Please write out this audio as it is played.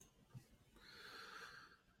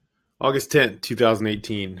August 10th,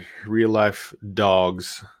 2018, real life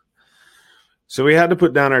dogs. So we had to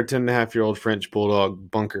put down our 10.5-year-old French Bulldog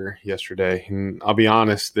Bunker yesterday. And I'll be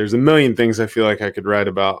honest, there's a million things I feel like I could write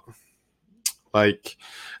about. Like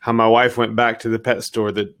how my wife went back to the pet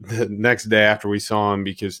store the next day after we saw him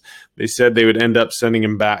because they said they would end up sending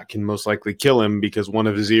him back and most likely kill him because one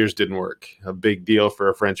of his ears didn't work. A big deal for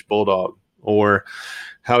a French Bulldog. Or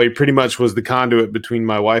how he pretty much was the conduit between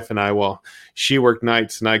my wife and I while she worked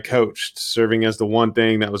nights and I coached, serving as the one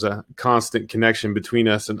thing that was a constant connection between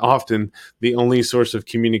us and often the only source of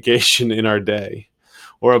communication in our day,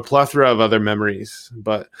 or a plethora of other memories.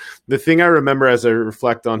 But the thing I remember as I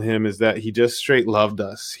reflect on him is that he just straight loved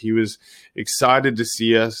us. He was excited to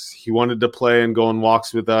see us. He wanted to play and go on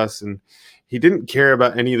walks with us, and he didn't care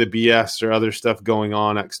about any of the BS or other stuff going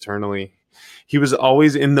on externally. He was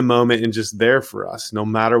always in the moment and just there for us, no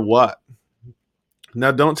matter what.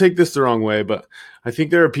 Now, don't take this the wrong way, but I think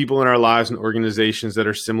there are people in our lives and organizations that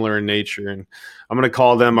are similar in nature, and I'm going to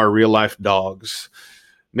call them our real life dogs.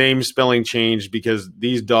 Name spelling changed because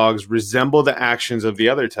these dogs resemble the actions of the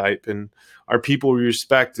other type, and our people we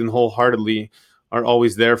respect and wholeheartedly are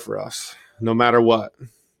always there for us, no matter what.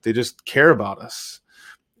 They just care about us,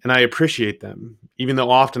 and I appreciate them, even though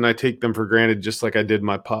often I take them for granted, just like I did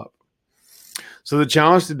my pup. So the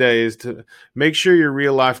challenge today is to make sure your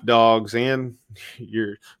real life dogs and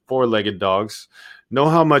your four-legged dogs know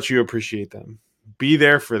how much you appreciate them. Be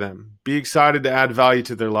there for them. Be excited to add value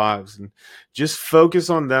to their lives, and just focus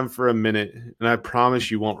on them for a minute, and I promise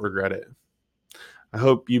you won't regret it. I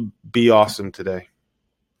hope you be awesome today.